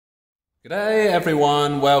G'day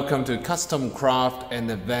everyone, welcome to Custom Craft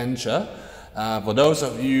and Adventure. For those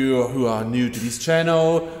of you who are new to this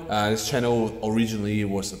channel originally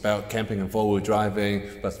was about camping and four-wheel driving,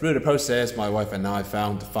 but through the process my wife and I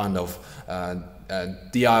found the fun of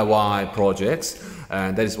DIY projects,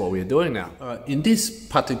 and that is what we are doing now. In this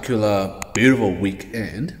particular beautiful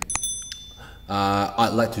weekend,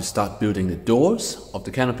 I'd like to start building the doors of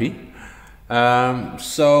the canopy.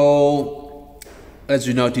 As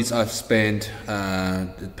you notice, I've spent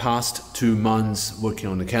the past 2 months working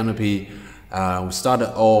on the canopy. We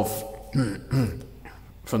started off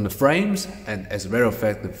from the frames, and as a matter of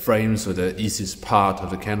fact, the frames were the easiest part of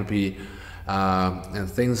the canopy, and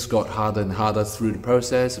things got harder and harder through the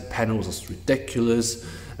process. The panels was ridiculous,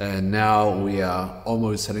 and now we are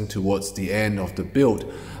almost heading towards the end of the build.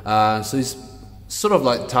 So it's sort of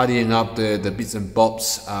like tidying up the bits and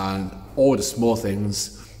bobs, and all the small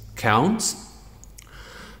things counts.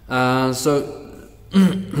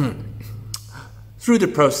 Through the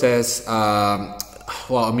process,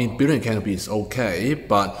 building a canopy is okay,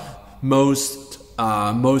 but most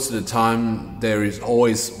of the time there is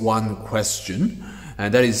always one question,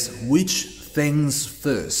 and that is which things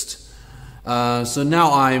first. So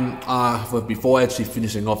now before actually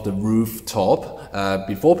finishing off the rooftop,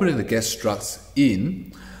 before putting the gas struts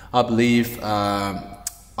in, I believe I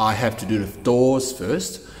have to do the doors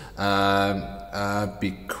first.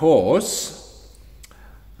 Because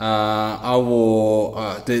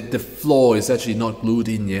the floor is actually not glued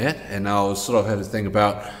in yet, and I'll sort of have to think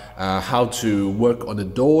about how to work on the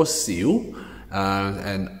door seal,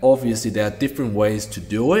 and obviously there are different ways to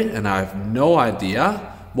do it, and I have no idea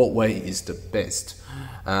what way is the best.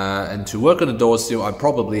 And to work on the door seal, I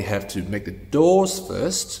probably have to make the doors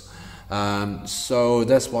first. So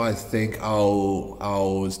that's why I think I'll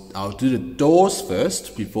do the doors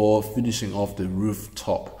first before finishing off the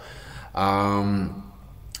rooftop.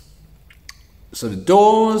 So the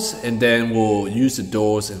doors, and then we'll use the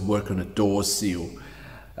doors and work on the door seal.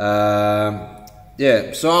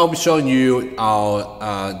 So I'll be showing you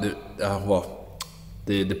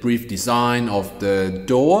the brief design of the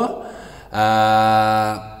door,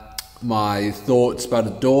 my thoughts about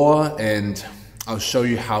the door, and I'll show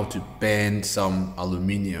you how to bend some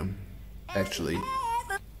aluminium, actually.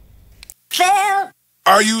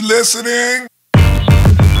 Are you listening?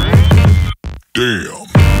 Damn.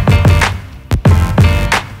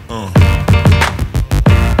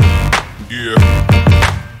 Yeah.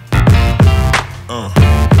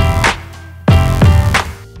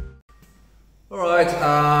 Alright,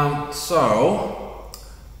 so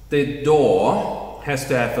the door has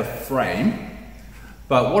to have a frame.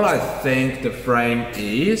 But what I think the frame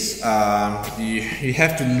is, you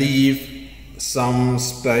have to leave some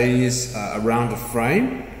space around the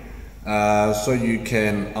frame, so you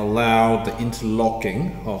can allow the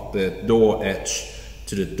interlocking of the door edge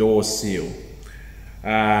to the door seal.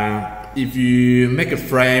 If you make a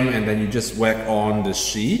frame and then you just whack on the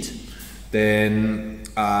sheet, then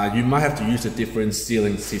you might have to use a different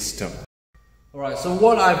sealing system. Alright, so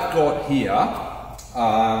what I've got here,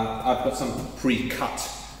 I've got some pre-cut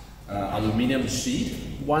aluminum sheet,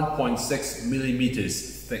 1.6 millimeters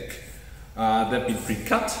thick. They've been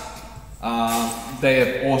pre-cut. They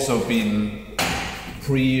have also been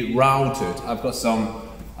pre-routed. I've got some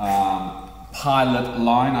pilot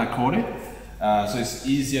line, I call it, so it's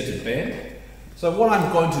easier to bend. So what I'm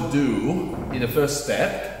going to do in the first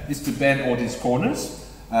step is to bend all these corners,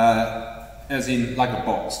 as in like a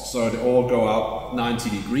box, so they all go up 90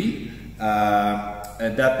 degrees.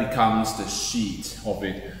 And that becomes the sheet of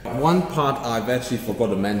it. One part I've actually forgot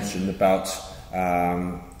to mention about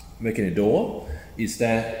making a door is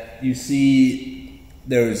that you see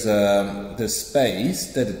there is the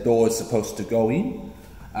space that the door is supposed to go in.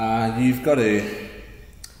 You've got to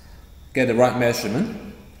get the right measurement.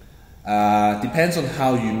 Depends on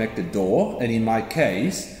how you make the door, and in my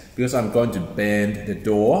case, because I'm going to bend the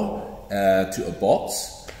door to a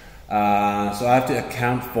box, so I have to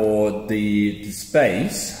account for the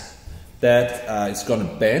space that it's going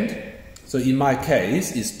to bend. So in my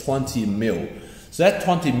case, it's 20 mil. So that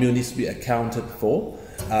 20 mil needs to be accounted for.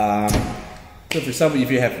 So for example, if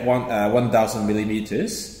you have 1,000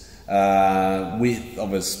 millimeters width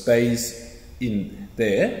of a space in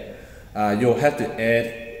there, you'll have to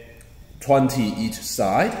add 20 each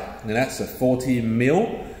side, and that's a 40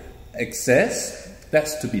 mil excess.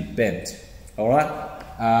 That's to be bent. All right.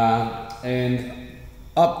 And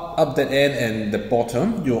up that end and the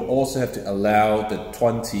bottom, you'll also have to allow the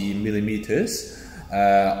 20 millimeters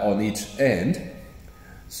on each end,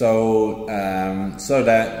 so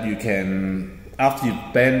that you can, after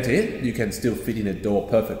you've bent it, you can still fit in the door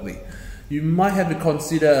perfectly. you might have to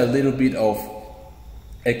consider a little bit of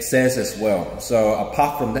excess as well. So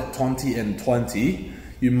apart from that 20 and 20,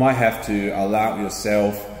 you might have to allow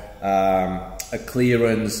yourself a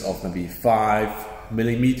clearance of maybe 5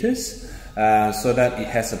 millimeters so that it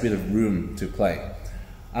has a bit of room to play.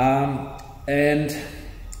 And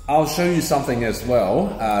I'll show you something as well.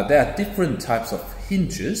 There are different types of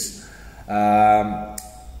hinges. The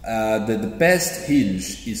best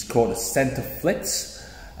hinge is called a center flex.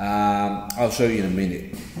 I'll show you in a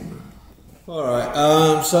minute.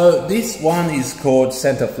 Alright, so this one is called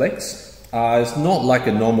center flex. It's not like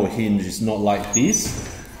a normal hinge, it's not like this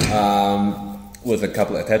with a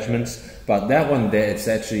couple of attachments, but that one there, it's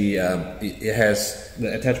actually, it has,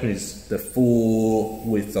 the attachment is the full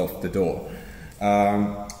width of the door.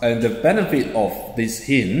 And the benefit of this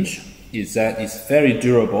hinge is that it's very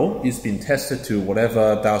durable. It's been tested to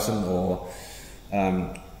whatever thousand or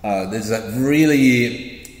there's a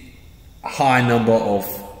really high number of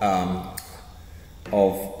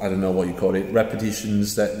I don't know what you call it,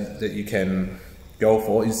 repetitions that you can go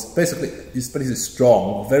for. It's basically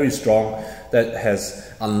strong, very strong, that has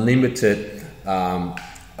unlimited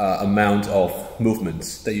amount of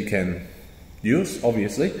movements that you can use,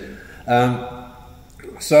 obviously.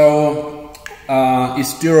 So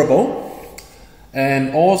it's durable,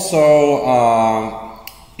 and also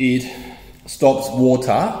it stops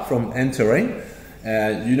water from entering.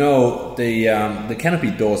 You know, the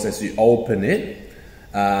canopy doors, as you open it,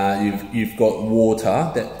 you've got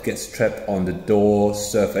water that gets trapped on the door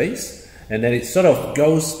surface, and then it sort of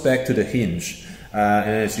goes back to the hinge. And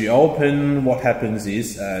as you open, what happens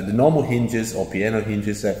is the normal hinges or piano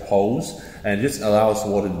hinges have holes, and it just allows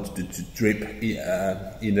water to drip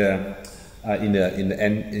in the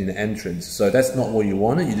entrance. So that's not what you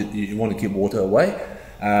want. You want to keep water away.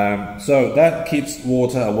 So that keeps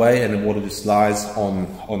water away, and the water just slides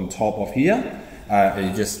on top of here, and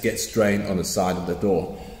it just gets drained on the side of the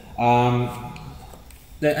door. And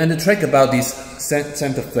the trick about this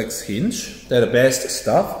center flex hinge, they're the best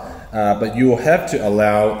stuff. But you will have to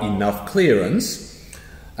allow enough clearance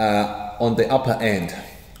on the upper end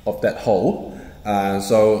of that hole.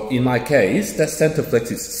 So in my case, that center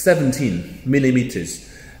flex is 17 millimeters.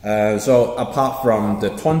 So apart from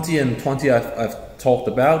the 20 and 20 I've talked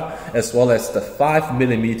about, as well as the 5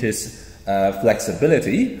 millimeters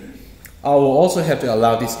flexibility, I will also have to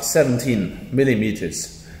allow this 17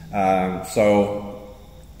 millimeters. So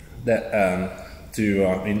that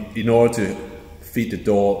in order to fit the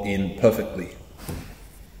door in perfectly.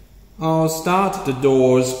 I'll start the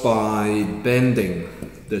doors by bending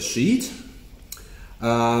the sheet.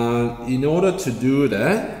 In order to do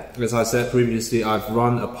that, as I said previously, I've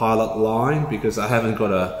run a pilot line because I haven't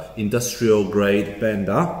got an industrial grade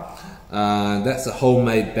bender. That's a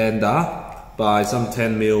homemade bender by some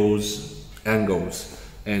 10 mils angles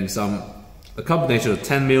and a combination of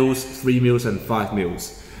 10 mils, 3 mils and 5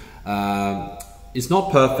 mils. It's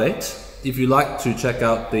not perfect. If you like to check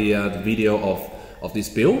out the video of this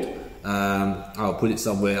build, I'll put it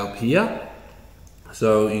somewhere up here,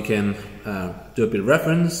 so you can do a bit of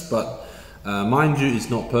reference, but mind you,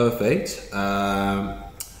 it's not perfect.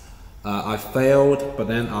 I failed, but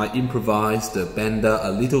then I improvised the bender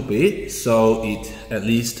a little bit, so it at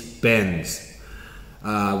least bends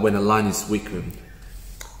when the line is weakened.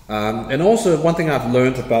 And also, one thing I've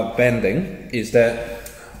learned about bending is that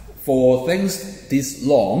for things this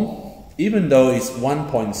long, even though it's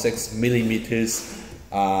 1.6 millimeters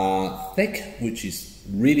thick, which is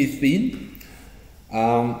really thin,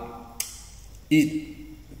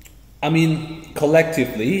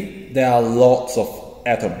 collectively there are lots of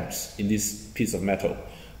atoms in this piece of metal,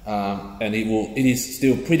 and it is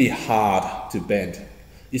still pretty hard to bend.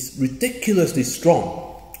 It's ridiculously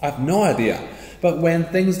strong. I have no idea. But when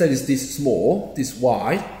things that is this small, this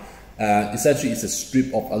wide, essentially it's a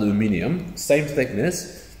strip of aluminium, same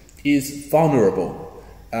thickness, is vulnerable.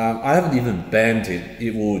 I haven't even bent it,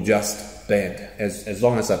 it will just bend as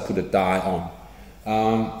long as I put a die on.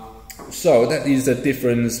 So that is the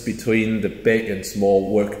difference between the big and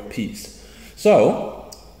small work piece.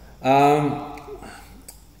 So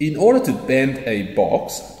in order to bend a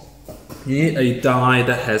box, you need a die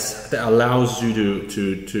that allows you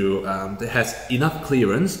that has enough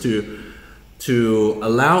clearance to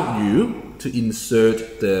allow you to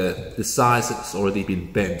insert the size that's already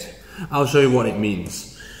been bent. I'll show you what it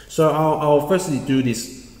means. So I'll firstly do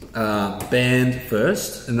this bend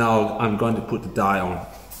first, and now I'm going to put the die on.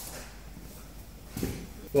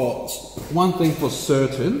 Well, one thing for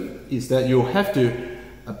certain is that you'll have to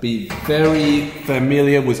be very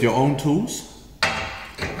familiar with your own tools,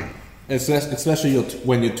 especially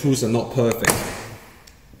when your tools are not perfect.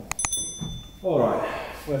 Alright,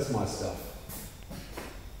 where's my stuff?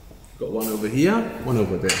 Got one over here, one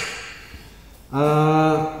over there.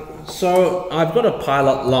 So I've got a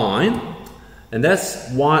pilot line, and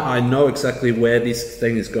that's why I know exactly where this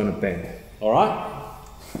thing is going to bend. Alright?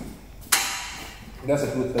 That's a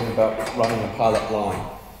good thing about running a pilot line.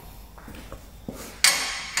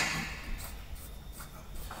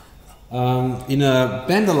 In a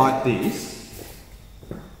bender like this,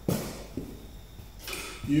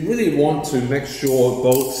 you really want to make sure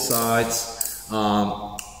both sides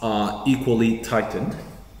are equally tightened,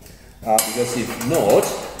 because if not,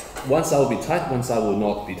 one side will be tight, one side will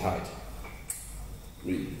not be tight.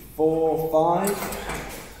 3, 4,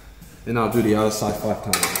 5, and I'll do the other side 5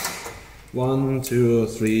 times. 1, 2,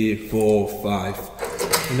 3, 4, 5,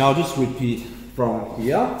 and I'll just repeat from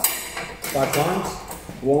here 5 times.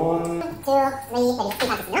 1, 2, 3, maybe 3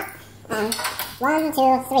 times is enough. 1,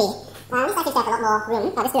 2, 3. This actually has a lot more room.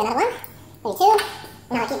 I'll just do another one. Maybe 2.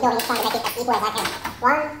 And I'll keep going trying to make it as equal as I can.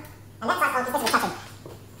 1. And that side I'll keep this touching.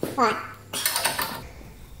 Alright.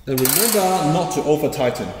 And remember not to over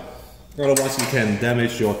tighten. Otherwise you can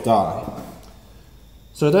damage your die.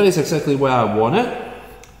 So that is exactly where I want it.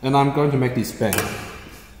 And I'm going to make this bend.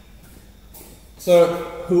 So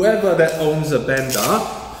whoever that owns a bender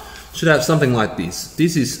should have something like this.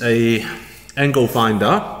 This is a angle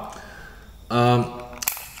finder.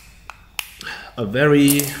 A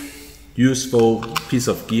very useful piece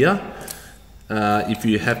of gear if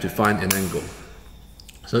you have to find an angle.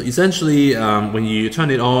 So essentially, when you turn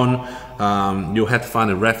it on, you'll have to find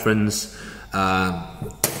a reference at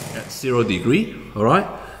 0 degree, all right?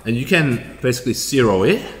 And you can basically zero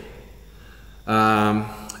it,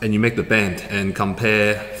 and you make the bend and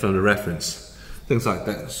compare from the reference, things like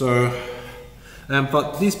that. So,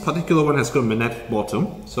 but this particular one has got a magnetic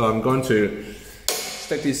bottom, so I'm going to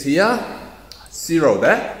stick this here, zero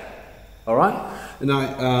that, all right? And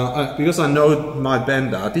because I know my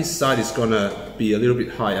bender, this side is gonna be a little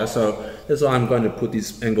bit higher, so that's why I'm going to put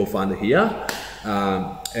this angle finder here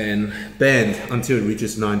and bend until it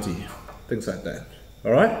reaches 90, things like that,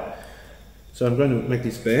 all right? So I'm going to make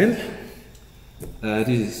this bend.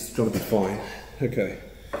 This is going to be fine. Okay.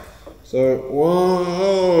 So,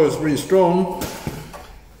 whoa, it's really strong.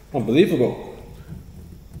 Unbelievable.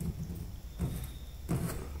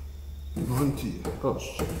 90. Oh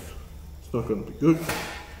shit. It's not going to be good.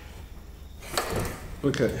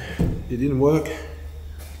 Okay. It didn't work.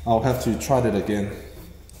 I'll have to try that again.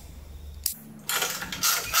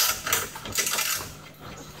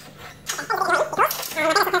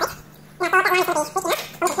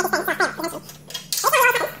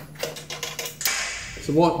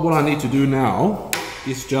 So what I need to do now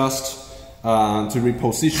is just to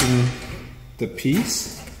reposition the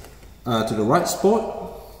piece to the right spot.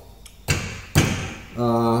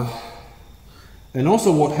 And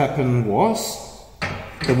also what happened was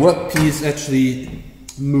the workpiece actually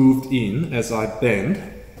moved in as I bend.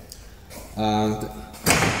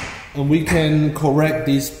 And we can correct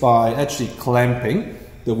this by actually clamping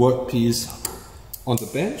the workpiece on the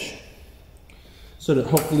bench, so that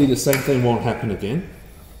hopefully the same thing won't happen again.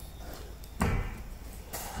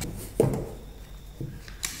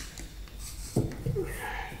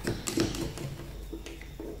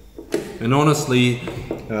 And honestly,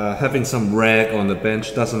 having some rag on the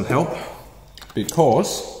bench doesn't help,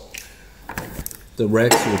 because the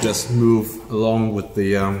rags will just move along with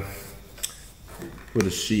the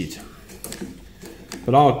sheet.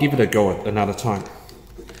 But I'll give it a go at another time.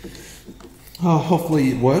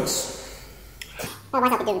 Hopefully it works.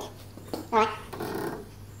 Otherwise I'll be doomed. Alright.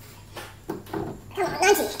 Come on,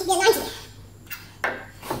 90. Give me a 90.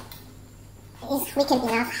 It is weakened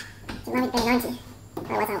enough to run it by 90.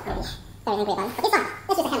 Otherwise I'll be very angry about it. But it's fine.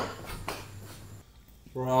 Let's use a hammer.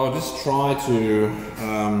 Well, I'll just try to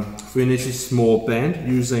finish this small bend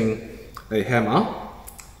using a hammer.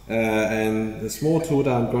 And the small tool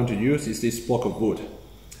that I'm going to use is this block of wood.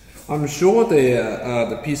 I'm sure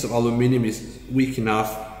the piece of aluminium is weak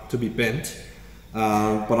enough to be bent.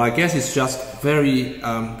 But I guess it's just very,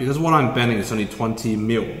 because what I'm bending is only 20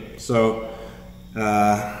 mil. So,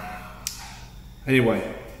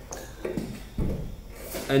 anyway.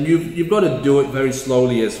 And you've got to do it very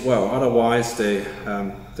slowly as well. Otherwise,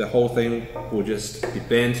 the whole thing will just be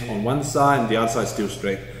bent on one side and the other side still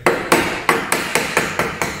straight.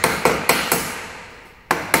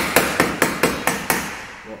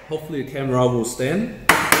 Well, hopefully the camera will stand.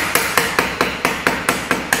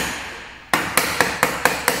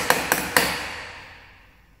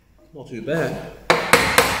 Not too bad.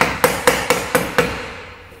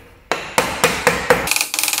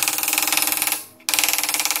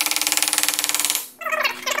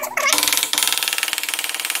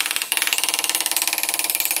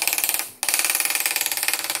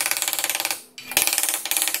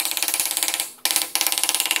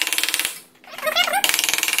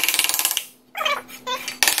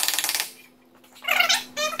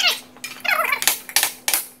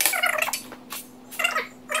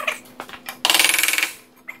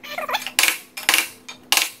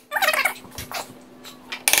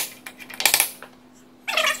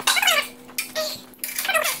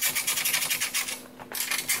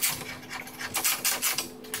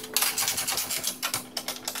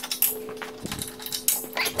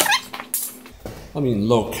 mean,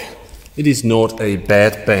 look, it is not a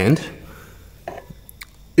bad bend.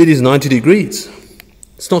 It is 90 degrees.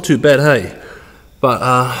 It's not too bad, hey? But,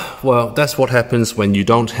 well, that's what happens when you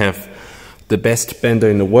don't have the best bender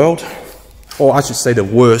in the world. Or I should say the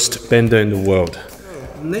worst bender in the world.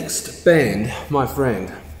 Next bend, my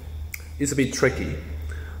friend, is a bit tricky.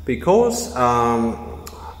 Because,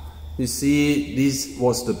 you see, this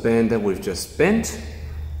was the bend that we've just bent.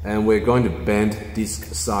 And we're going to bend this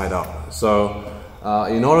side up. So,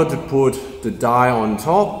 in order to put the die on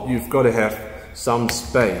top, you've got to have some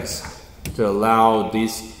space to allow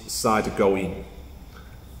this side to go in.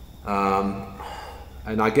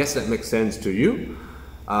 And I guess that makes sense to you.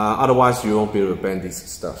 Otherwise, you won't be able to bend this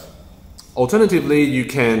stuff. Alternatively, you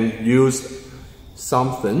can use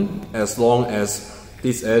something as long as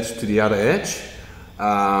this edge to the other edge,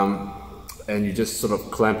 and you just sort of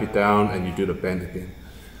clamp it down and you do the bend again.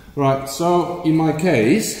 Right, so in my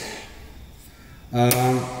case,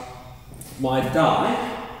 my die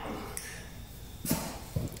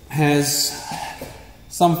has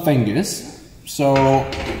some fingers,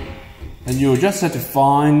 and you just have to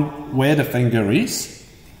find where the finger is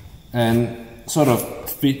and sort of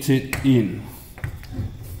fit it in.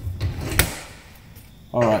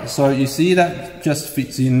 Alright, so you see that just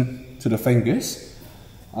fits in to the fingers.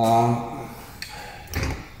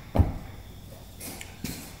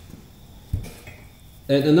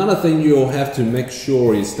 And another thing you'll have to make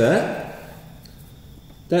sure is that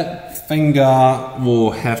that finger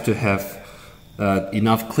will have to have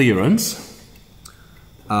enough clearance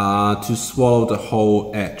to swallow the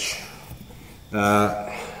whole edge.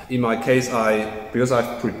 In my case, because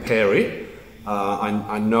I prepare it,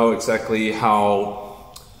 I know exactly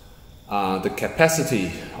how the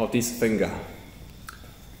capacity of this finger.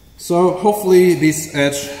 So hopefully this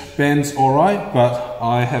edge bends alright, but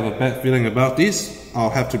I have a bad feeling about this. I'll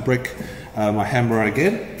have to break my hammer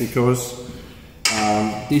again because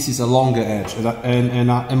this is a longer edge, and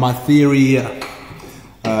my theory,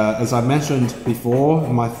 as I mentioned before,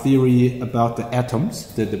 my theory about the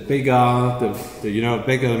atoms, the bigger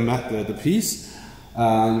the piece,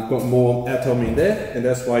 you've got more atom in there, and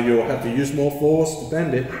that's why you'll have to use more force to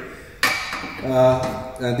bend it.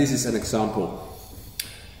 And this is an example.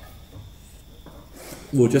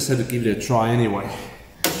 We'll just have to give it a try anyway.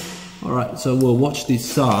 Alright, so we'll watch this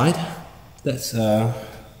side. That's 0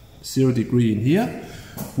 degree in here.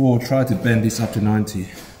 We'll try to bend this up to 90.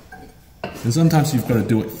 And sometimes you've got to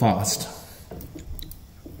do it fast.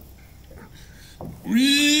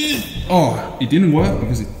 Oh, it didn't work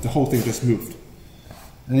because the whole thing just moved.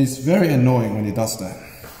 And it's very annoying when it does that.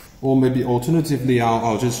 Or maybe alternatively,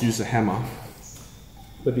 I'll just use a hammer.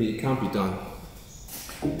 Maybe it can't be done.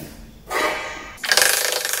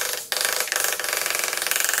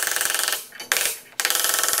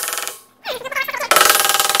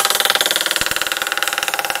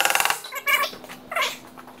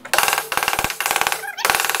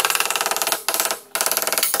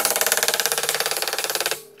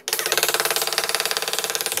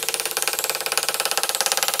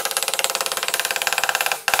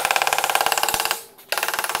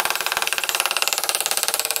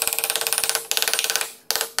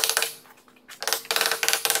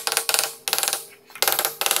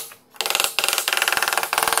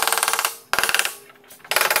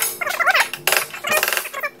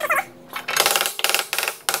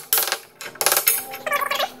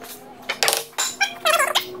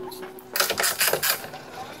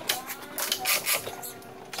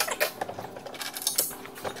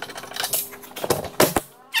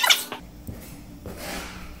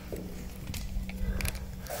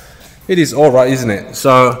 It is alright, isn't it?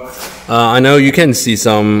 So I know you can see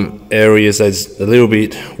some areas that's a little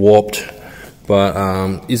bit warped, but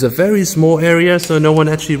it's a very small area, so no one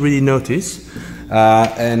actually really noticed.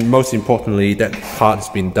 And most importantly, that part has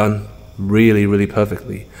been done really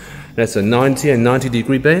perfectly. That's a 90 and 90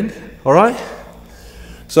 degree bend. Alright?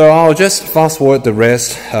 So I'll just fast forward the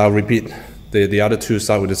rest, repeat the other two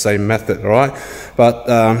sides with the same method, alright? But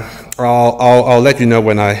I'll let you know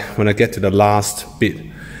when I get to the last bit.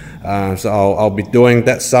 So I'll be doing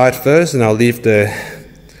that side first, and I'll leave the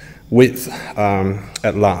width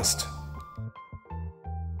at last.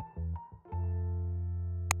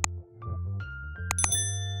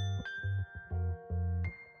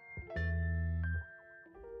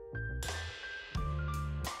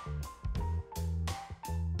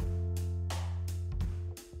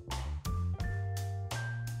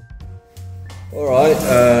 Alright,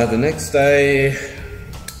 the next day,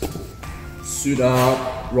 suit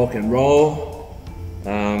up, rock and roll.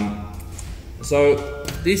 So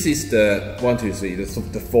this is the 1, 2, 3,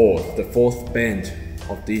 the fourth bend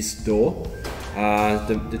of this door.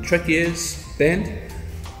 The trick is bend.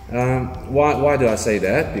 Why do I say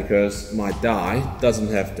that? Because my die doesn't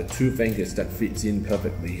have the two fingers that fits in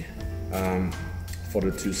perfectly for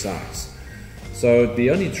the two sides. So the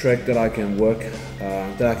only trick that I can work,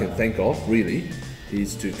 that I can think of really,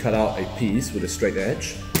 is to cut out a piece with a straight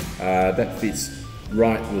edge that fits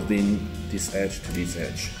right within this edge to this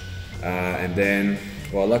edge. And then,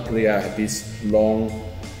 well, luckily I have this long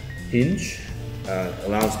hinge,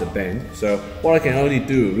 allows the bend. So what I can only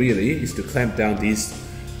do really is to clamp down this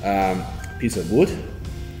piece of wood.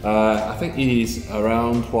 I think it is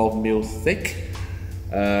around 12 mil thick.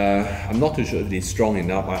 I'm not too sure if it is strong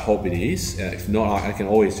enough. I hope it is. If not, I can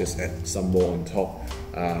always just add some more on top.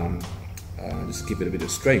 Just give it a bit of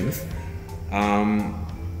strength.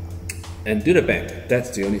 And do the bend.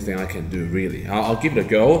 That's the only thing I can do really. I'll give it a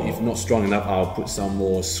go. If not strong enough, I'll put some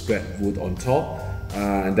more scrap wood on top,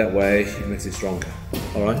 and that way it makes it stronger.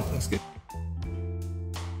 Alright, that's good.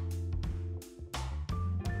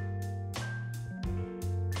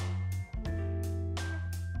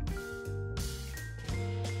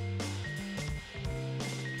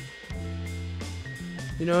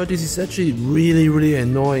 You know, this is actually really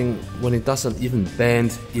annoying when it doesn't even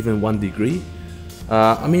bend even 1 degree.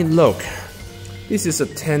 I mean, look, this is a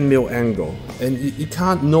 10 mil angle, and you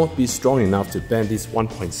can't not be strong enough to bend this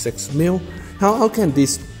 1.6 mil. How can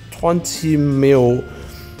this 20 mil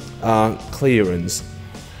clearance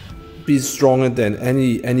be stronger than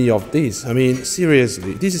any of these? I mean,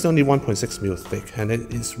 seriously, this is only 1.6 mil thick, and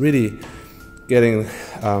it's really getting,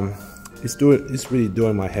 it's really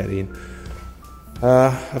doing my head in.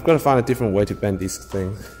 I've got to find a different way to bend this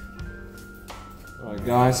thing. Alright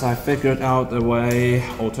guys, I figured out a way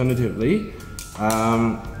alternatively.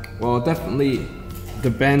 Well, definitely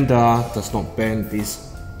the bender does not bend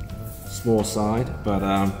this small side, but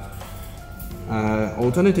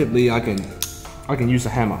alternatively I can use a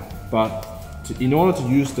hammer. But in order to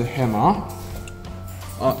use the hammer,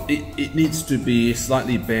 it needs to be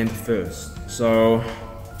slightly bent first. So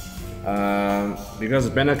because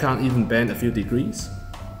the bender can't even bend a few degrees,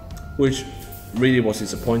 which really was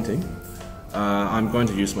disappointing, I'm going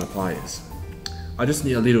to use my pliers. I just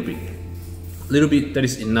need a little bit that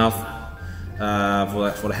is enough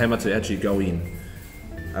for the hammer to actually go in.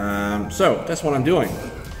 So that's what I'm doing.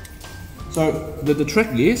 So the trick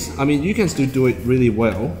is, I mean, you can still do it really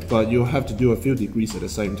well, but you'll have to do a few degrees at the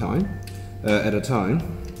same time, at a time.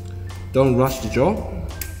 Don't rush the job.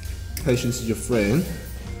 Patience is your friend.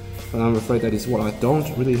 But I'm afraid that is what I don't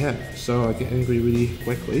really have, so I get angry really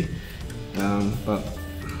quickly. But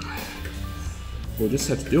we'll just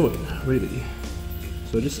have to do it, really.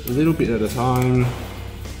 So just a little bit at a time,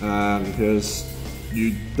 because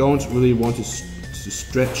you don't really want to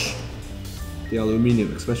stretch the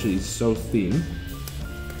aluminium, especially it's so thin.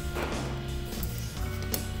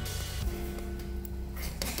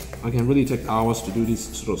 I can really take hours to do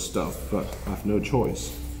this sort of stuff, but I have no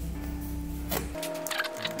choice.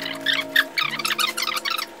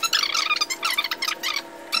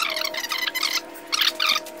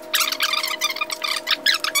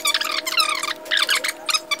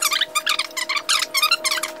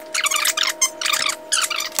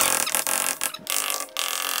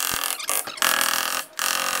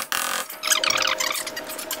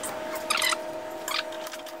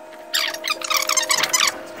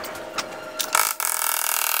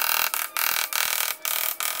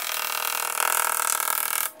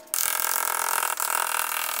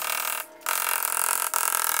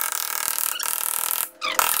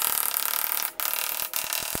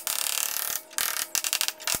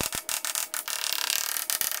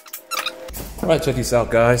 Alright, check this out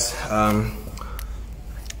guys.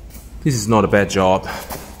 This is not a bad job.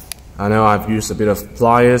 I know I've used a bit of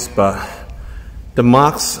pliers, but the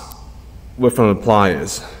marks were from the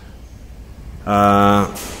pliers.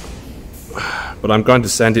 But I'm going to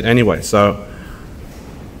sand it anyway, so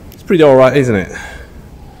it's pretty alright, isn't it?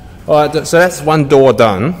 Alright, so that's one door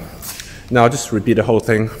done. Now I'll just repeat the whole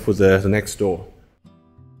thing for the next door.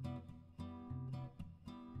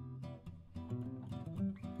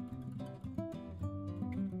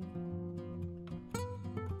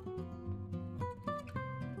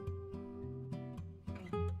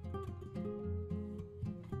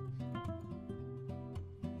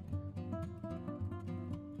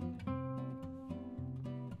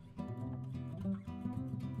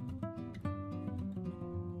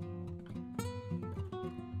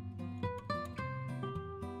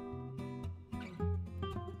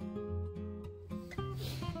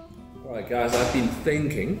 Alright guys, I've been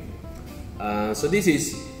thinking. So this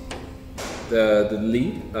is the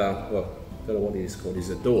lead, well, I don't know what it is called, it's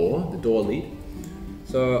a door, the door lead.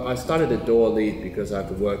 So I started the door lead because I have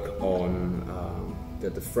to work on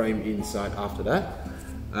the frame inside after that.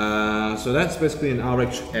 So that's basically an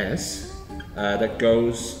RHS that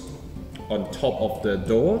goes on top of the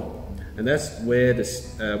door, and that's where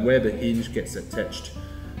the hinge gets attached.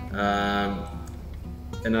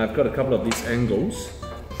 And I've got a couple of these angles.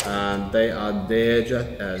 They are there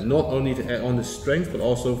just, not only to add on the strength, but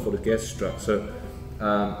also for the gas strut. So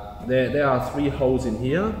there are 3 holes in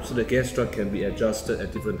here, so the gas strut can be adjusted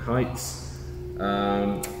at different heights.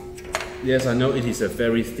 Yes, I know it is a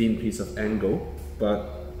very thin piece of angle, but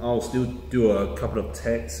I'll still do a couple of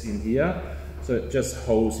tags in here, so it just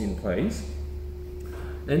holds in place.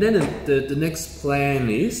 And then the next plan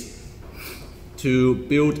is to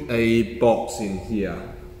build a box in here,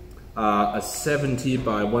 a 70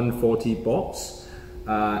 by 140 box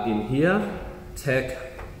in here, tag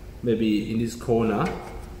maybe in this corner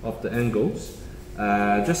of the angles,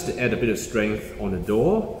 just to add a bit of strength on the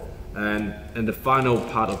door. And the final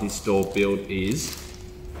part of this door build is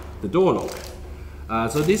the door lock.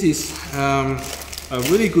 So this is a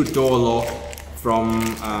really good door lock from,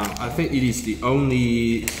 I think it is the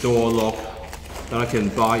only door lock that I can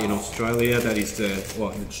buy in Australia. That is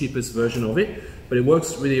the cheapest version of it, but it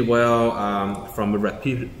works really well from a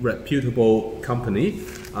reputable company.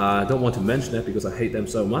 I don't want to mention that because I hate them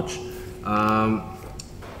so much.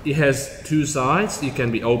 It has 2 sides. It can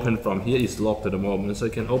be opened from here. It's locked at the moment, so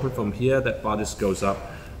it can open from here. That bar just goes up,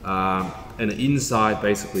 and the inside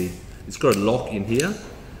basically it's got a lock in here,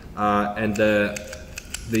 and the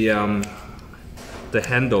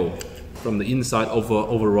handle from the inside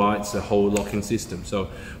overrides the whole locking system. So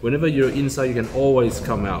whenever you're inside, you can always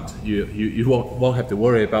come out. You won't have to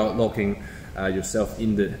worry about locking yourself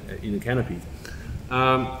in the canopy.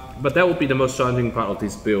 But that would be the most challenging part of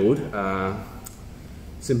this build.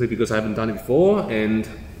 Simply because I haven't done it before, and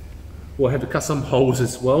we'll have to cut some holes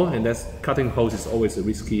as well, and cutting holes is always a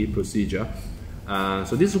risky procedure.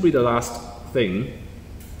 So this will be the last thing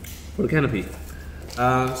for the canopy.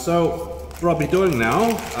 So what I'll be doing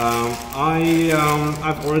now,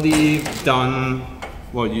 I've already done,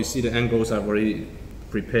 well, you see the angles, I've already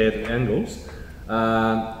prepared the angles,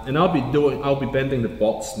 and I'll be bending the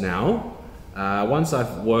box now. Once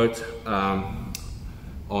I've worked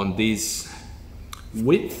on this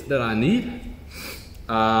width that I need,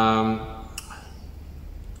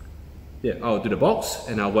 yeah, I'll do the box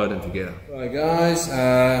and I'll weld them together. Right guys,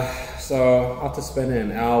 so after spending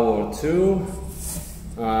an hour or 2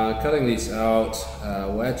 cutting these out,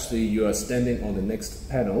 well, actually you are standing on the next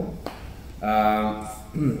panel.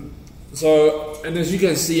 So, and as you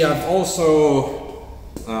can see, I've also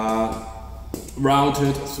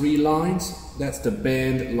routed 3 lines. That's the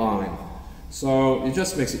bend line. So it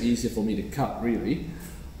just makes it easier for me to cut, really,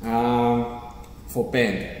 for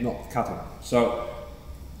bend, not cutting. So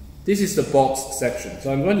this is the box section.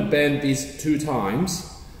 So I'm going to bend these 2 times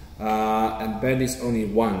and bend this only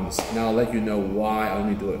once. And I'll let you know why I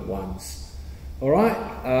only do it once.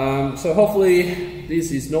 Alright, so hopefully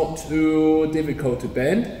this is not too difficult to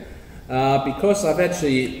bend because I've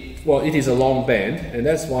actually, well, it is a long bend, and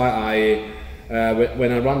that's why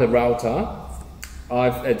when I run the router,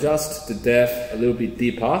 I've adjusted the depth a little bit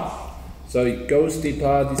deeper, so it goes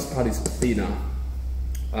deeper. This part is thinner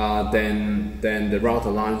than the router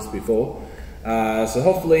lines before. So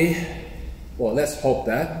hopefully, well, let's hope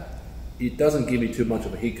that it doesn't give me too much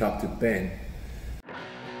of a hiccup to bend.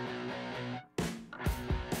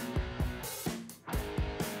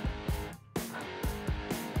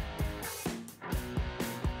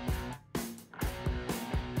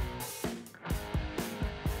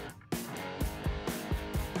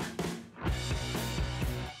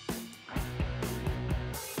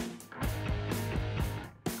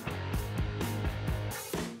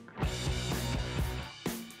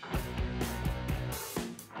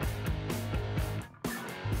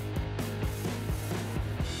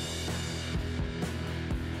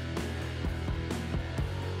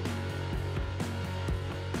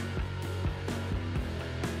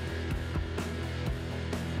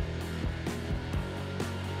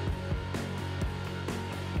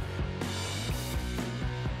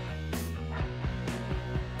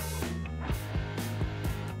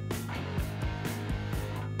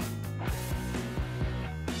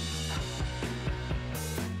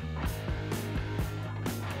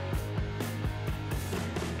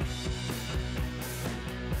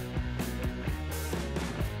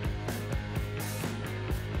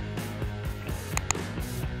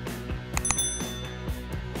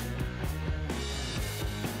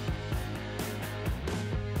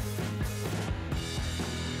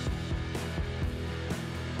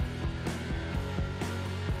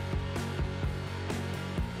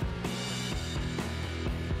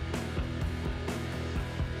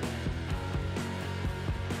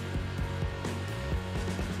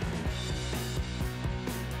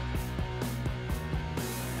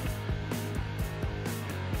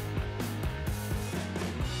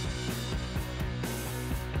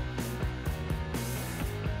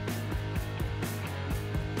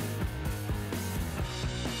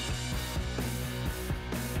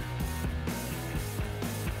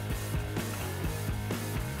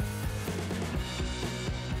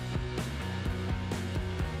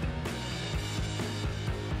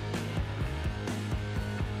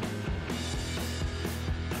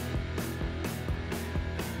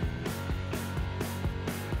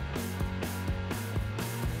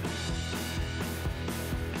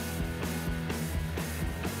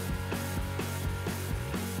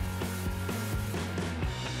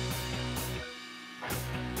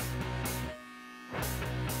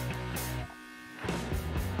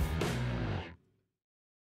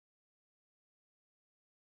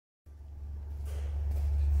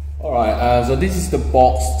 Alright, so this is the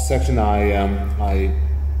box section I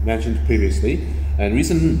mentioned previously, and the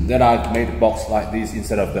reason that I've made a box like this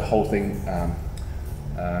instead of the whole thing,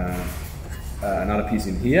 another piece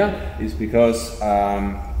in here, is because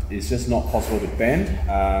it's just not possible to bend.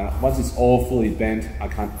 Once it's all fully bent, I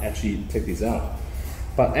can't actually take this out.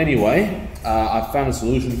 But anyway, I found a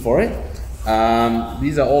solution for it.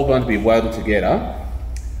 These are all going to be welded together.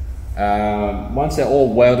 Once they're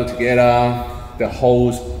all welded together, the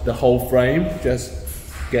whole frame just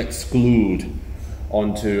gets glued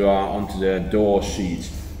onto the door sheet.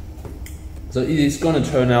 So it is going to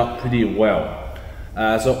turn out pretty well.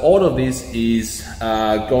 So all of this is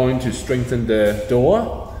going to strengthen the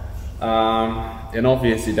door, and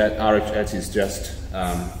obviously that RHS is just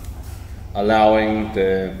allowing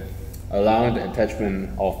the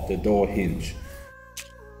attachment of the door hinge.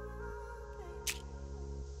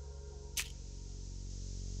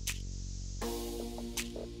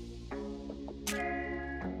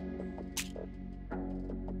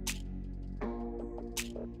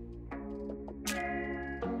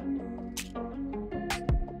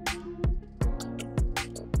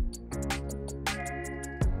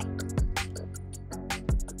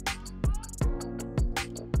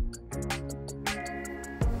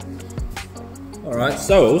 Alright,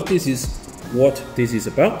 so this is what this is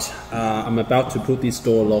about. I'm about to put this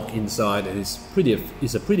door lock inside, and it's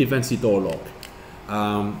a pretty fancy door lock.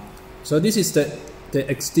 So this is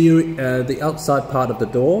the exterior, the outside part of the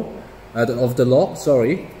door, of the lock.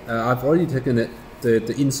 Sorry, I've already taken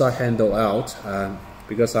the inside handle out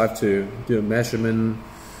because I have to do a measurement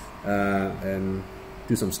and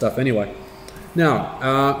do some stuff anyway.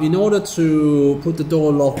 Now, in order to put the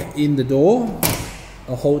door lock in the door,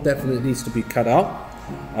 a hole definitely needs to be cut out,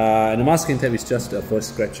 and the masking tape is just for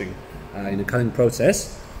scratching in the cutting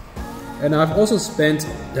process. And I've also spent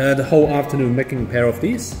the whole afternoon making a pair of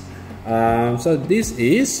these. So this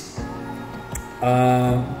is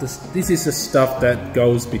the stuff that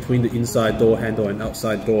goes between the inside door handle and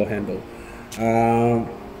outside door handle.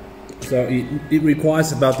 So it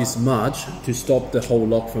requires about this much to stop the whole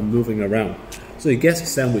lock from moving around. So it gets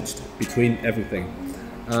sandwiched between everything.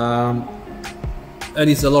 And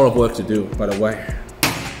it's a lot of work to do, by the way.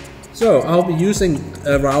 So I'll be using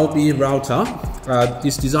a Ryobi router.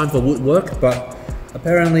 It's designed for woodwork, but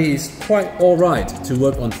apparently it's quite alright to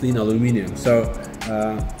work on thin aluminium. So,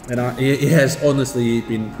 it has honestly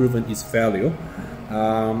been proven its value.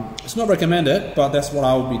 It's not recommended, but that's what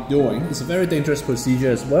I'll be doing. It's a very dangerous procedure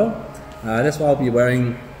as well. That's why I'll be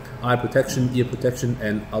wearing eye protection, ear protection,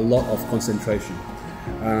 and a lot of concentration.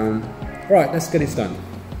 Right, let's get this done.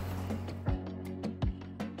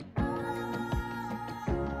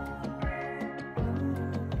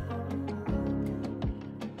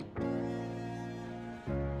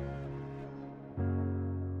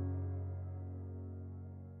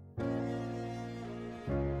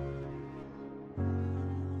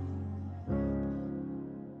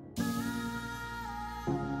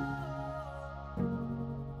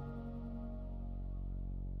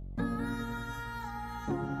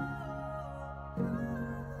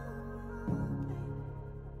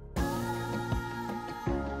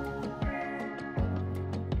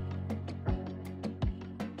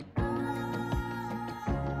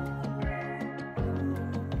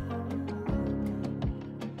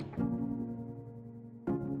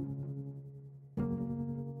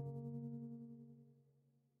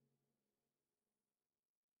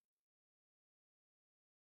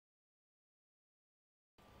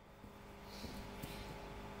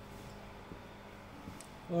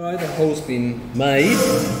 Alright, the hole's been made.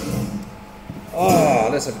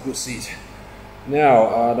 Let's have a good seat.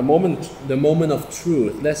 Now, the moment of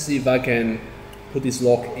truth. Let's see if I can put this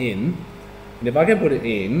lock in. And if I can put it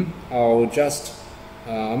in, I'll just,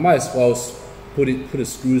 I might as well put the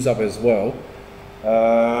screws up as well.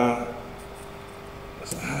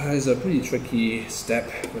 It's a pretty tricky step,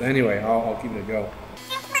 but anyway, I'll give it a go.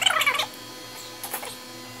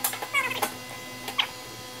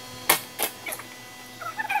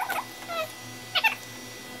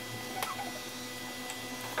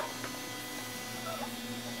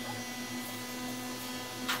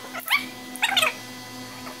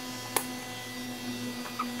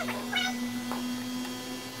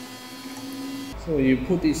 So you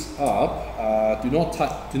put this up, do not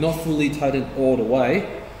fully tighten all the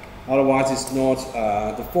way, otherwise it's not,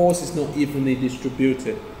 the force is not evenly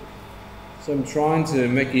distributed. So I'm trying to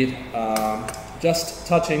make it just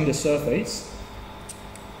touching the surface,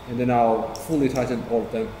 and then I'll fully tighten all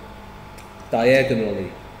of them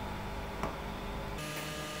diagonally.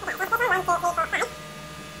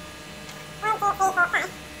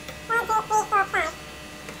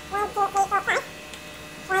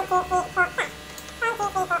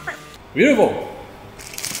 Beautiful.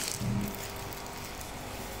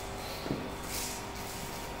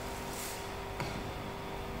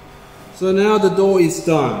 So now the door is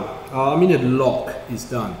done. I mean the lock is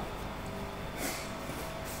done.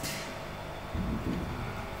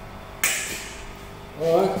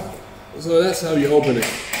 Alright, so that's how you open it.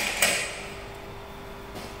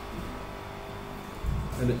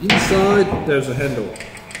 And the inside, there's a handle.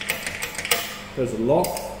 There's a lock.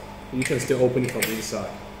 You can still open it from the inside.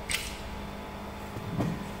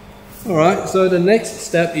 Alright, so the next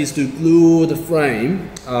step is to glue the frame.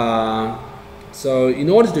 So in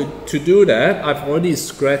order to do that, I've already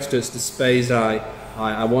scratched the space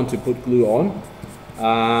I want to put glue on.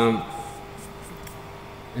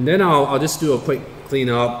 And then I'll just do a quick clean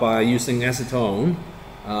up by using acetone,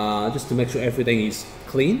 just to make sure everything is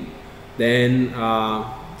clean. Then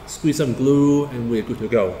squeeze some glue and we're good to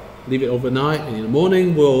go. Leave it overnight, and in the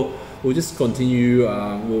morning we'll just continue,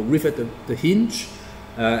 we'll rivet the hinge,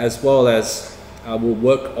 as well as we'll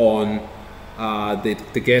work on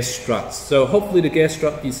the gas struts. So hopefully the gas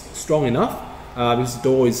strut is strong enough, because the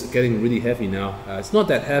door is getting really heavy now. It's not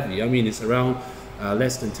that heavy, I mean it's around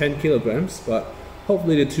less than 10 kilograms, but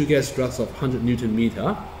hopefully the two gas struts of 100 Newton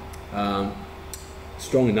meter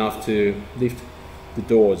strong enough to lift the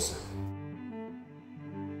doors.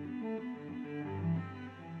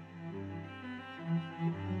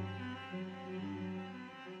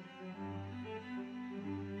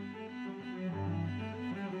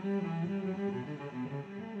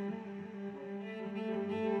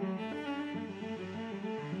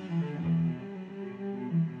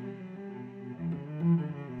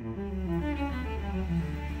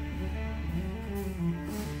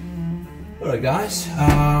 Alright guys,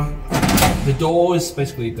 the door is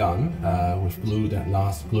basically done. We've glued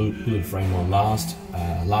the frame on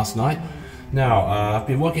last night. Now I've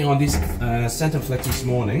been working on this center flex this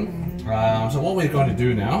morning. So what we're going to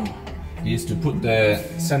do now is to put the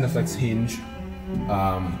center flex hinge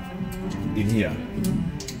in here.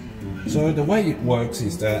 So the way it works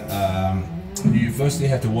is that you firstly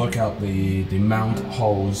have to work out the mount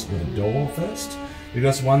holes for the door first.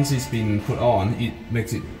 Because once it's been put on, it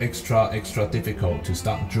makes it extra difficult to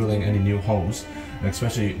start drilling any new holes,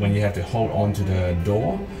 especially when you have to hold on to the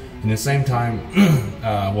door. In the same time,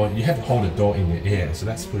 well, you have to hold the door in the air, so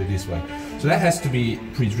let's put it this way. So that has to be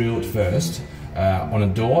pre-drilled first on the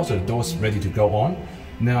door, so the door's ready to go on.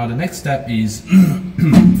 Now the next step is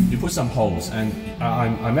you put some holes, and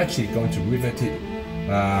I'm actually going to rivet it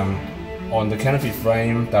on the canopy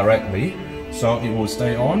frame directly, so it will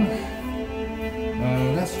stay on.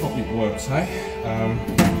 That's how it works, hey?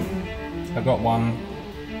 I got one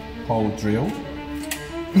hole drilled.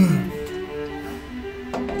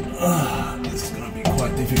 This is going to be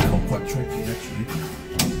quite difficult, quite tricky actually,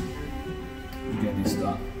 to get this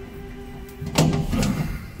done.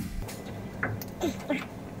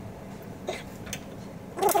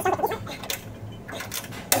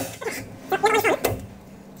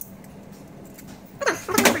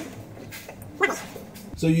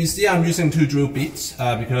 So you see I'm using 2 drill bits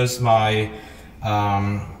because my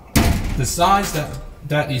the size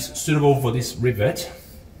that is suitable for this rivet,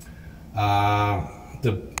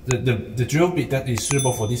 the drill bit that is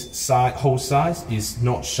suitable for this hole size is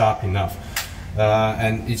not sharp enough,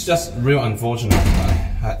 and it's just real unfortunate.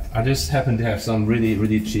 I just happen to have some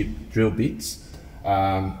really cheap drill bits,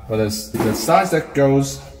 but the size that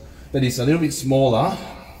is a little bit smaller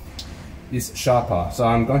is sharper, so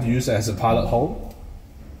I'm going to use it as a pilot hole.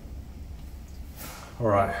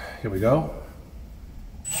 Alright, here we go.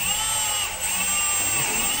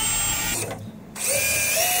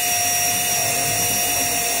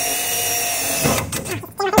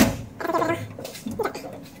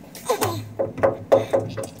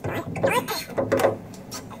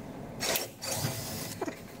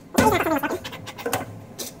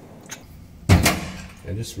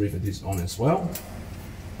 And just rivet this on as well.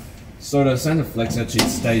 So the center flex actually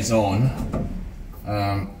stays on.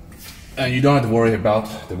 And you don't have to worry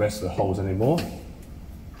about the rest of the holes anymore.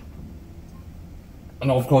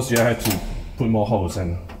 And of course you have to put more holes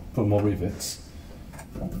and put more rivets.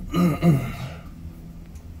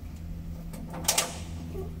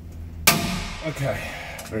 Okay,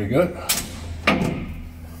 very good.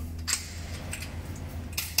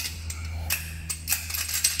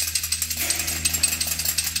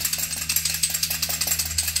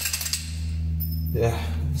 Yeah,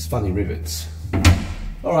 it's funny rivets.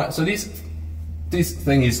 Alright, so this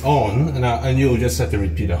thing is on, and you just have to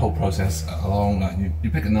repeat the whole process along. Like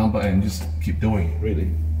you pick a number and just keep doing it,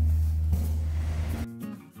 really.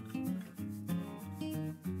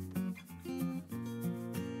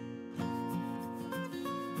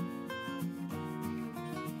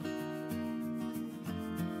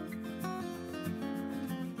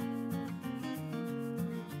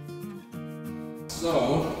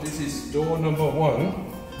 So this is door number 1.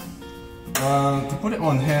 To put it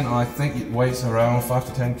on hand, I think it weighs around 5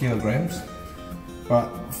 to 10 kilograms. But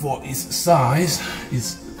for its size, it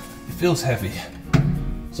feels heavy.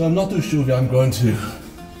 So I'm not too sure if I'm going to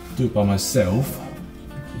do it by myself.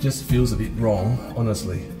 It just feels a bit wrong,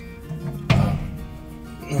 honestly.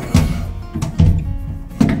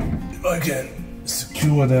 If I can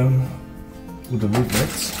secure them with the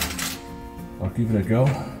rivets, I'll give it a go.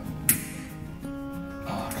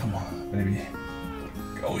 Oh, come on, baby.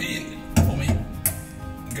 Go in for me.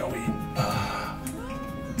 Go in.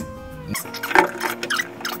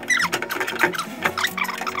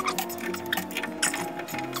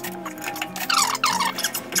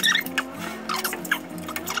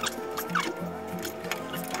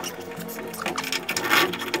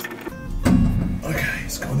 Okay,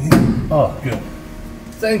 it's gone in. Oh, good.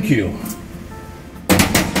 Thank you.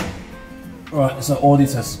 Right, so all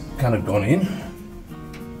this has kind of gone in.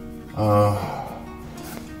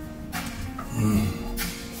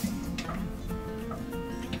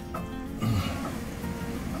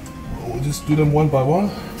 We'll just do them one by one.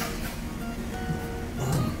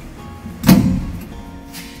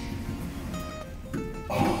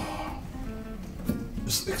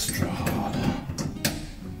 It's extra hard.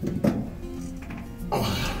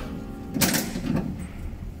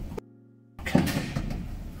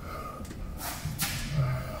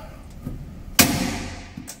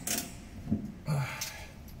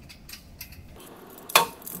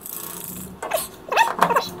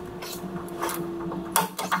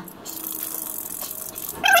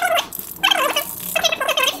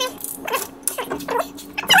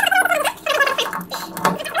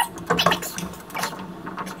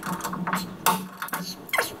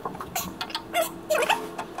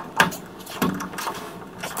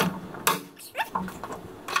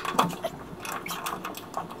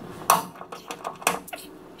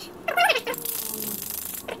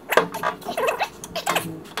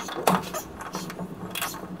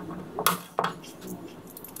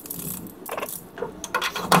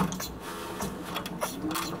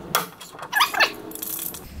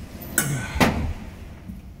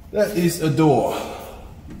 That is a door.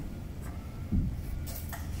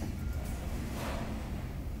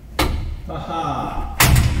 Haha.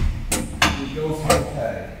 It goes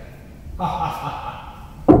okay.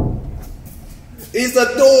 It's a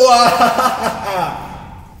door.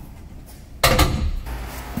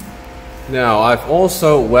 Now I've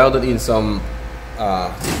also welded in some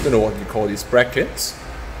I don't know what you call these brackets,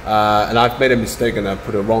 and I've made a mistake and I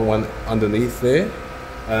put a wrong one underneath there.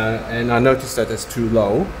 And I noticed that it's too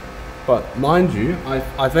low, but mind you,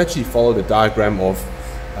 I've actually followed the diagram of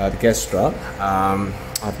the gas strut. I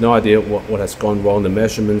have no idea what has gone wrong. The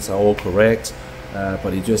measurements are all correct,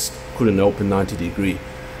 but it just couldn't open 90 degree.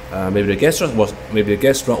 Maybe the gas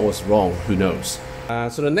strut was wrong. Who knows?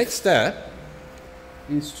 So the next step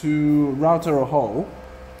is to router a hole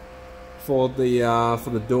for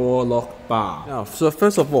the door lock bar. Now, so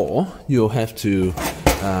first of all, you'll have to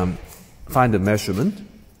find the measurement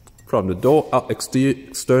from the door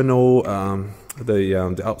external,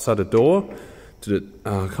 the outside the door to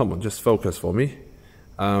the come on, just focus for me,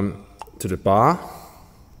 to the bar.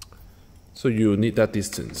 So you need that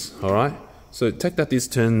distance. All right. So take that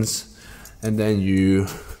distance, and then you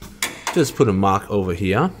just put a mark over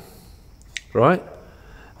here, right?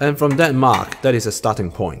 And from that mark, that is a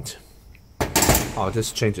starting point. I'll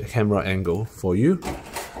just change the camera angle for you,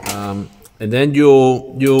 and then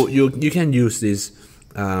you can use this.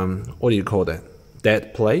 What do you call that?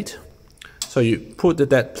 Dead plate. So you put the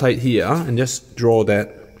dead plate here and just draw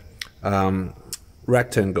that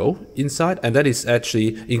rectangle inside, and that is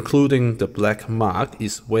actually including the black mark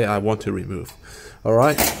is where I want to remove. All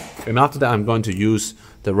right. And after that, I'm going to use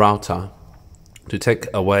the router to take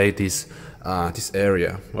away this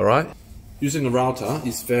area. All right. Using a router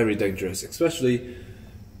is very dangerous, especially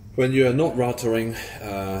when you are not routering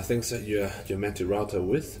things that you're meant to router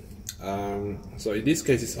with. So in this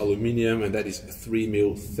case, it's aluminium, and that is 3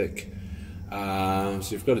 mil thick. So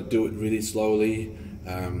you've got to do it really slowly.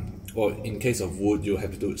 Or in case of wood, you'll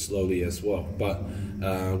have to do it slowly as well. But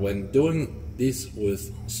when doing this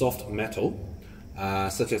with soft metal,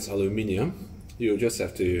 such as aluminium, you just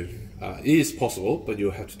have to. It is possible, but you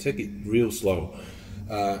have to take it real slow.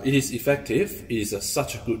 It is effective. It is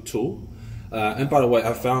such a good tool. And by the way,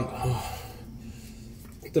 I found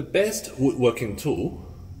the best woodworking tool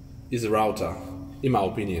is a router, in my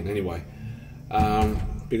opinion, anyway.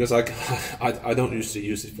 Because I don't usually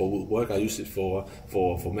use it for woodwork. I use it for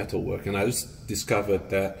metal work, and I just discovered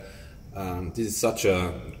that this is such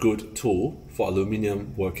a good tool for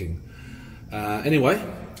aluminium working. Anyway,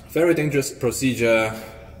 very dangerous procedure,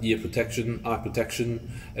 ear protection, eye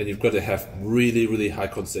protection, and you've got to have really high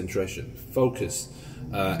concentration, focus,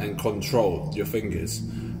 and control your fingers.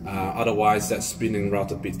 Otherwise, that spinning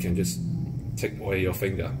router bit can just take away your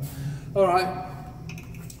finger. Alright.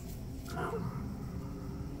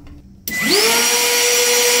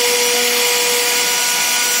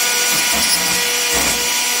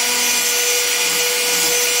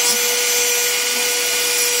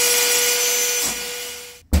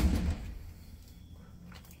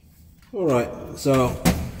 Alright, so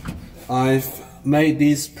I've made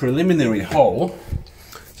this preliminary hole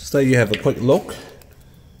so you have a quick look.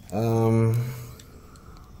 Come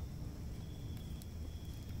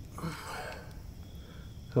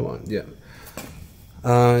on, yeah.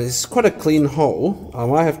 It's quite a clean hole. I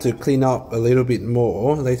might have to clean up a little bit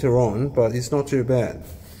more later on, but it's not too bad.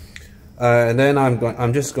 And then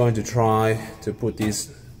I'm just going to try to put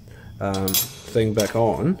this thing back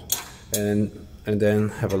on, and then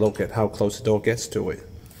have a look at how close the door gets to it.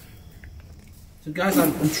 So guys,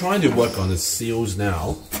 I'm trying to work on the seals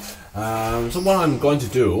now. So what I'm going to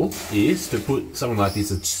do is to put something like this,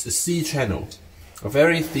 a C channel, a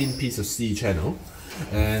very thin piece of C channel,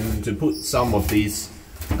 and to put some of these,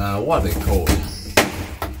 what are they called?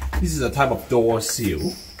 This is a type of door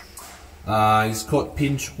seal. It's called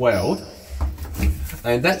pinch weld,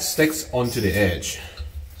 and that sticks onto the edge,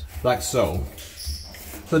 like so.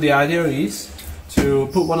 So the idea is to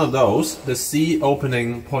put one of those, the C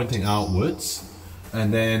opening pointing outwards,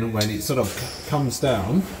 and then when it sort of comes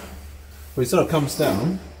down,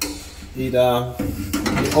 it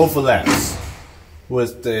overlaps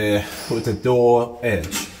with the door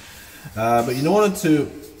edge. But in order to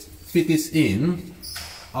fit this in,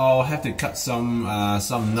 I'll have to cut some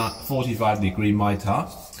 45-degree mitre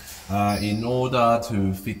in order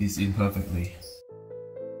to fit this in perfectly.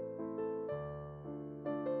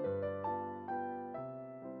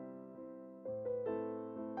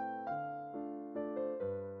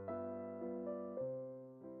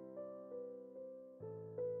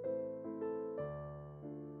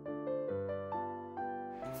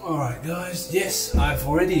 Alright guys, yes, I've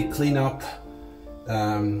already cleaned up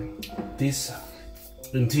this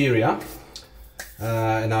interior,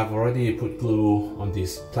 and I've already put glue on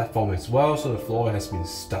this platform as well, so the floor has been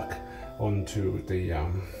stuck onto the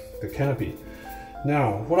canopy.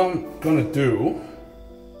 Now, what I'm gonna do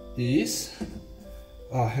is,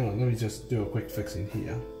 hang on, let me just do a quick fix in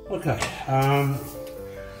here. Okay,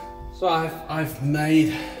 so I've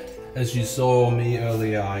made, as you saw me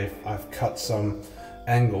earlier, I've cut some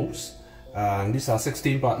angles. These are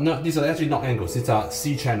 16, but no, these are actually not angles, these are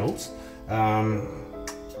C channels.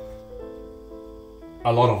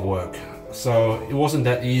 A lot of work, so it wasn't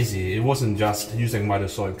that easy. It wasn't just using miter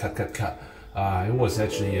saw and cut. It was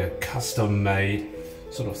actually a custom made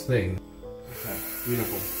sort of thing. Okay,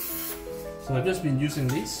 beautiful. So I've just been using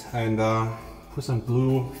this and put some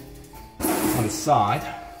glue on the side.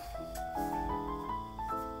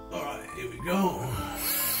 Alright, here we go.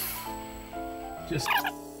 Just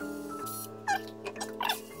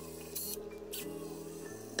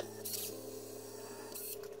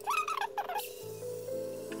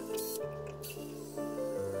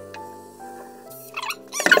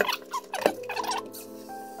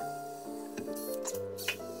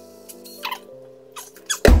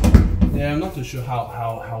yeah, I'm not too sure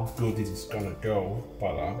how good this is gonna go,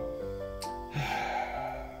 but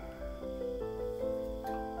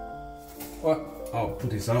well, I'll put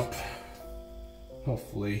this up.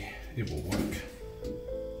 Hopefully it will work.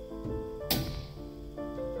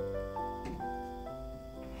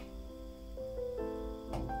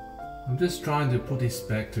 I'm just trying to put this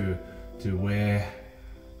back to where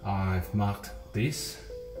I've marked this.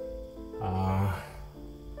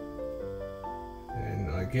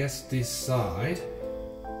 And I guess this side,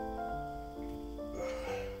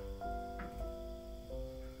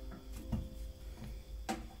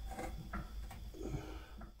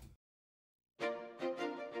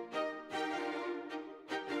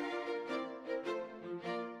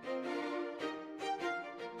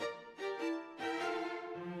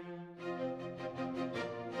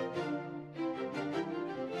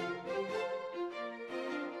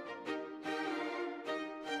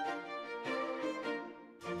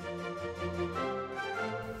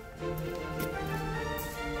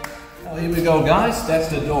 well, here we go guys, that's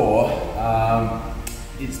the door.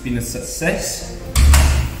 It's been a success.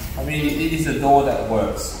 I mean, it is a door that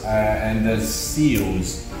works, and the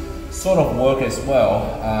seals sort of work as well.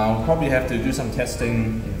 We'll probably have to do some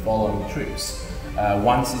testing in following trips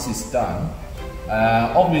once this is done.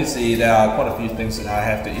 Obviously there are quite a few things that I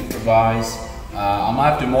have to improvise. I might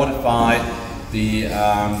have to modify the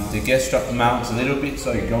gas strut mounts a little bit,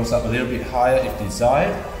 so it goes up a little bit higher if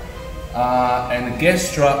desired. And the gas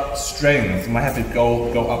strut strength might have to go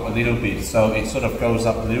up a little bit, so it sort of goes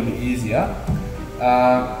up a little bit easier.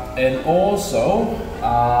 And also,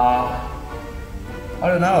 I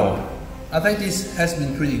don't know, I think this has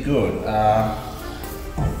been pretty good.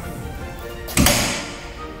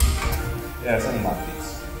 Yeah, something like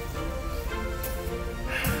this.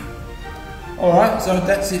 Alright, so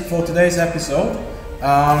that's it for today's episode.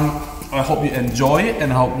 I hope you enjoy it,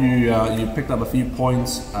 and I hope you picked up a few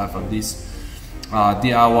points from this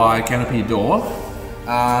DIY canopy door.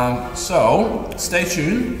 So stay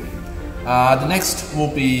tuned. The next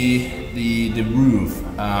will be the roof.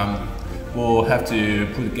 We'll have to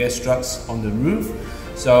put the gas struts on the roof,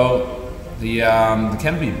 so the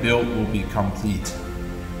canopy build will be complete.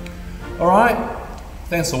 Alright,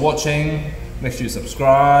 thanks for watching. Make sure you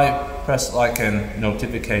subscribe, press like and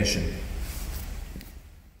notification.